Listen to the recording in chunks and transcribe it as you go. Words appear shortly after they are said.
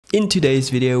In today's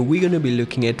video, we're going to be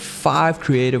looking at 5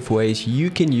 creative ways you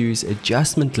can use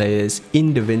adjustment layers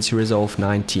in DaVinci Resolve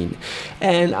 19.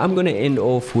 And I'm going to end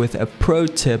off with a pro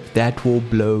tip that will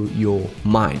blow your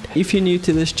mind. If you're new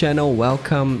to this channel,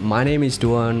 welcome. My name is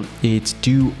Duan. It's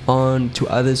do unto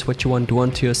others what you want, do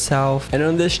unto yourself. And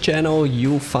on this channel,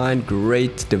 you'll find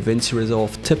great DaVinci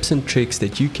Resolve tips and tricks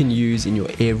that you can use in your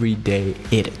everyday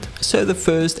edit. So the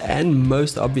first and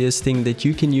most obvious thing that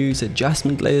you can use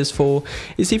adjustment layers for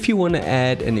is if you want to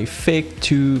add an effect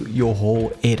to your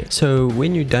whole edit. So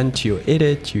when you're done to your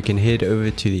edit, you can head over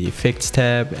to the effects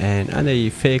tab, and under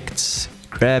effects,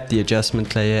 grab the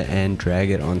adjustment layer and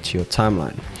drag it onto your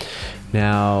timeline.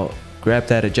 Now grab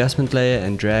that adjustment layer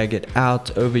and drag it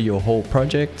out over your whole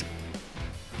project.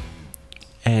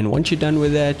 And once you're done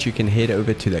with that, you can head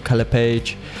over to the color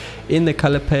page. In the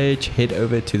color page, head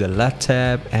over to the LUT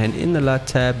tab, and in the LUT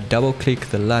tab, double click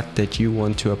the LUT that you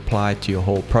want to apply to your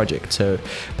whole project. So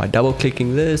by double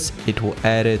clicking this, it will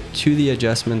add it to the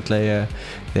adjustment layer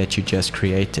that you just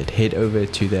created. Head over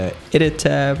to the edit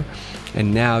tab,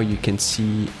 and now you can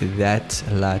see that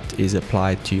LUT is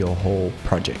applied to your whole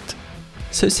project.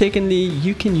 So secondly,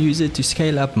 you can use it to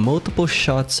scale up multiple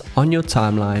shots on your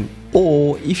timeline,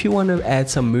 or if you want to add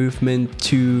some movement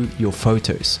to your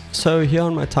photos. So here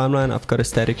on my timeline, I've got a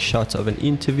static shot of an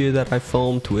interview that I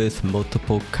filmed with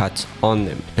multiple cuts on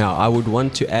them. Now I would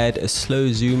want to add a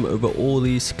slow zoom over all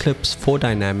these clips for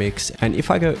dynamics, and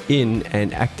if I go in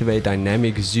and activate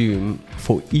dynamic zoom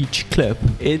for each clip,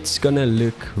 it's gonna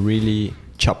look really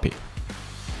choppy.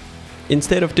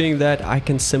 Instead of doing that, I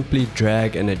can simply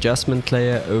drag an adjustment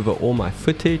layer over all my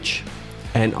footage,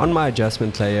 and on my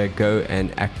adjustment layer, go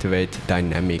and activate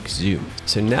dynamic zoom.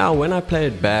 So now when I play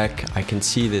it back, I can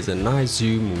see there's a nice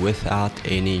zoom without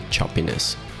any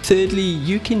choppiness. Thirdly,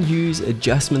 you can use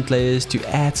adjustment layers to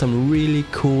add some really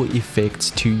cool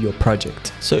effects to your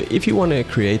project. So if you want to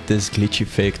create this glitch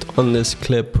effect on this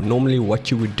clip, normally what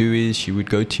you would do is you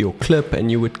would go to your clip and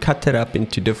you would cut it up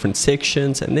into different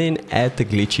sections and then add the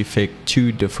glitch effect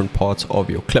to different parts of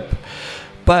your clip.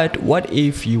 But what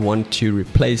if you want to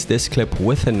replace this clip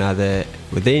with another?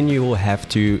 Then you will have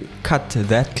to cut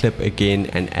that clip again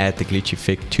and add the glitch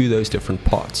effect to those different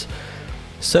parts.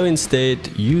 So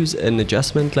instead, use an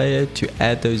adjustment layer to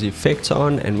add those effects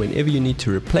on, and whenever you need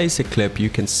to replace a clip,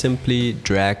 you can simply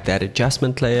drag that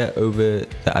adjustment layer over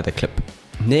the other clip.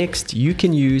 Next, you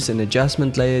can use an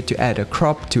adjustment layer to add a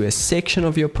crop to a section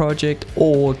of your project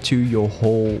or to your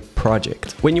whole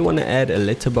project. When you want to add a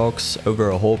letterbox over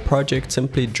a whole project,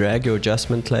 simply drag your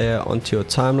adjustment layer onto your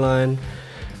timeline,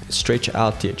 stretch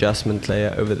out the adjustment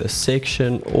layer over the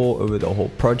section or over the whole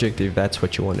project if that's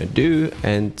what you want to do,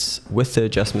 and with the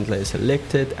adjustment layer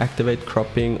selected, activate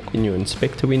cropping in your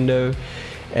inspector window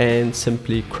and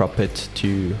simply crop it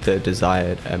to the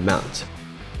desired amount.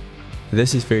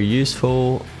 This is very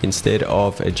useful instead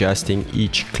of adjusting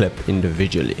each clip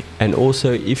individually. And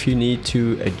also, if you need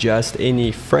to adjust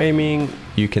any framing,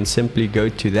 you can simply go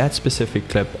to that specific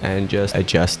clip and just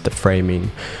adjust the framing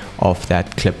of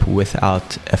that clip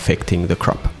without affecting the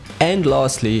crop. And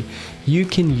lastly, you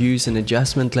can use an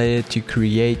adjustment layer to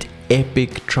create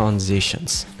epic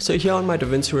transitions. So here on my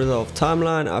DaVinci Resolve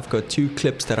timeline, I've got 2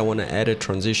 clips that I want to add a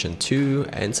transition to,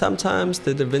 and sometimes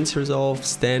the DaVinci Resolve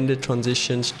standard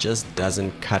transitions just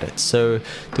doesn't cut it. So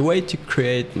the way to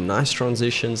create nice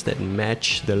transitions that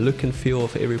match the look and feel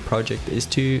of every project is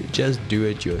to just do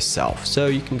it yourself. So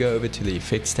you can go over to the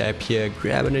effects tab here,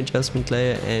 grab an adjustment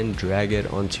layer and drag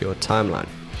it onto your timeline.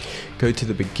 Go to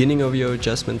the beginning of your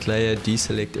adjustment layer,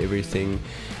 deselect everything,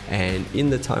 and in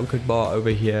the timecode bar over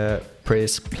here,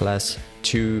 press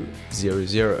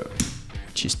 +200,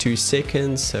 which is 2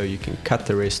 seconds, so you can cut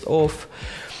the rest off.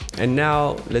 And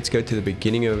now let's go to the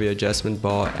beginning of your adjustment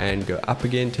bar and go up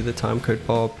again to the timecode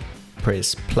bar,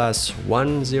 press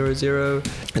 +100,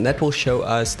 and that will show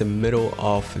us the middle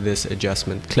of this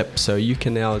adjustment clip. So you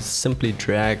can now simply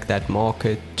drag that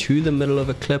marker to the middle of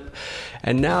a clip.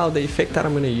 And now the effect that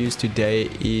I'm going to use today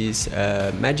is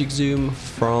magic zoom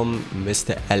from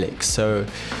Mr. Alex. So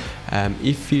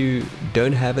if you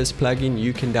don't have his plugin,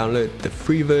 you can download the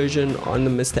free version on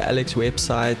the Mr. Alex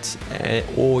website,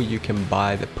 or you can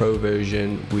buy the pro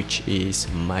version, which is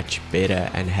much better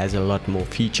and has a lot more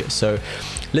features. So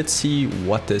let's see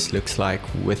what this looks like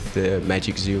with the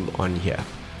magic zoom on here.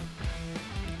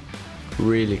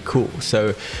 Really cool.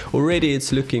 So already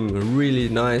it's looking really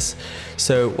nice.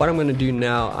 So what I'm going to do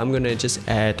now, I'm going to just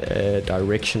add a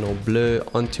directional blur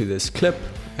onto this clip,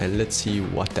 and let's see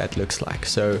what that looks like.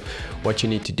 So what you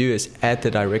need to do is add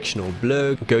the directional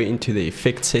blur, go into the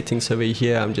effect settings over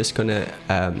here. I'm just gonna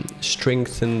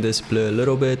strengthen this blur a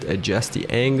little bit, adjust the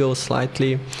angle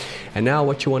slightly, and now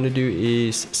what you want to do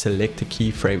is select a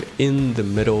keyframe in the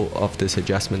middle of this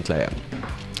adjustment layer.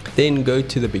 Then go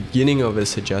to the beginning of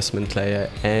this adjustment layer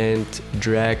and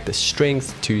drag the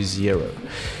strength to 0.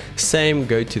 Same,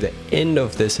 go to the end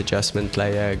of this adjustment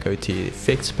layer, go to the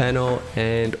effects panel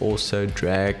and also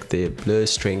drag the blur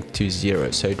strength to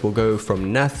 0. So it will go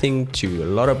from nothing to a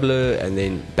lot of blur and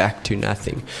then back to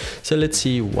nothing. So let's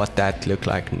see what that looks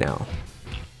like now.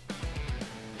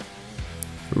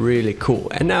 Really cool.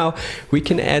 And now we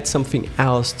can add something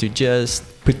else to just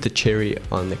put the cherry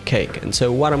on the cake. And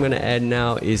so what I'm going to add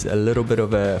now is a little bit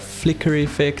of a flicker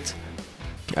effect,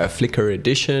 a flicker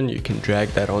addition. You can drag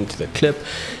that onto the clip,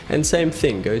 and same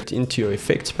thing, go into your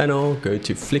effects panel, go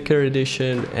to flicker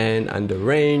addition, and under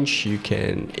range you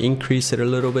can increase it a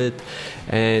little bit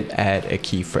and add a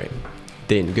keyframe.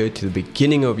 Then go to the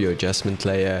beginning of your adjustment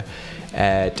layer,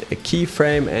 add a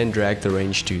keyframe and drag the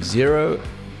range to 0.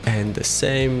 And the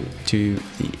same to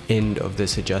the end of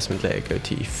this adjustment layer, go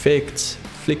to effects,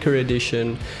 flicker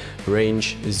addition,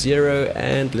 range 0,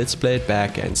 and let's play it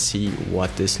back and see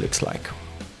what this looks like.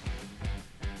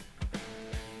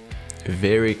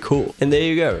 Very cool. And there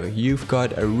you go, you've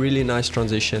got a really nice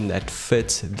transition that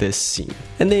fits this scene.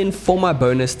 And then for my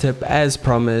bonus tip, as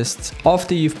promised,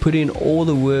 after you've put in all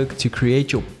the work to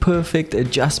create your perfect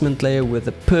adjustment layer with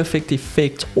a perfect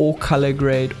effect or color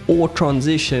grade or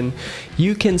transition,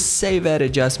 you can save that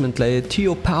adjustment layer to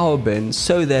your power bin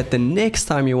so that the next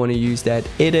time you want to use that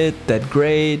edit, that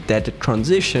grade, that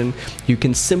transition, you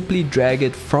can simply drag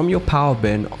it from your power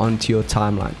bin onto your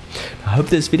timeline. I hope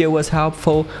this video was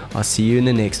helpful. I'll see you in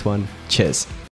the next one. Cheers.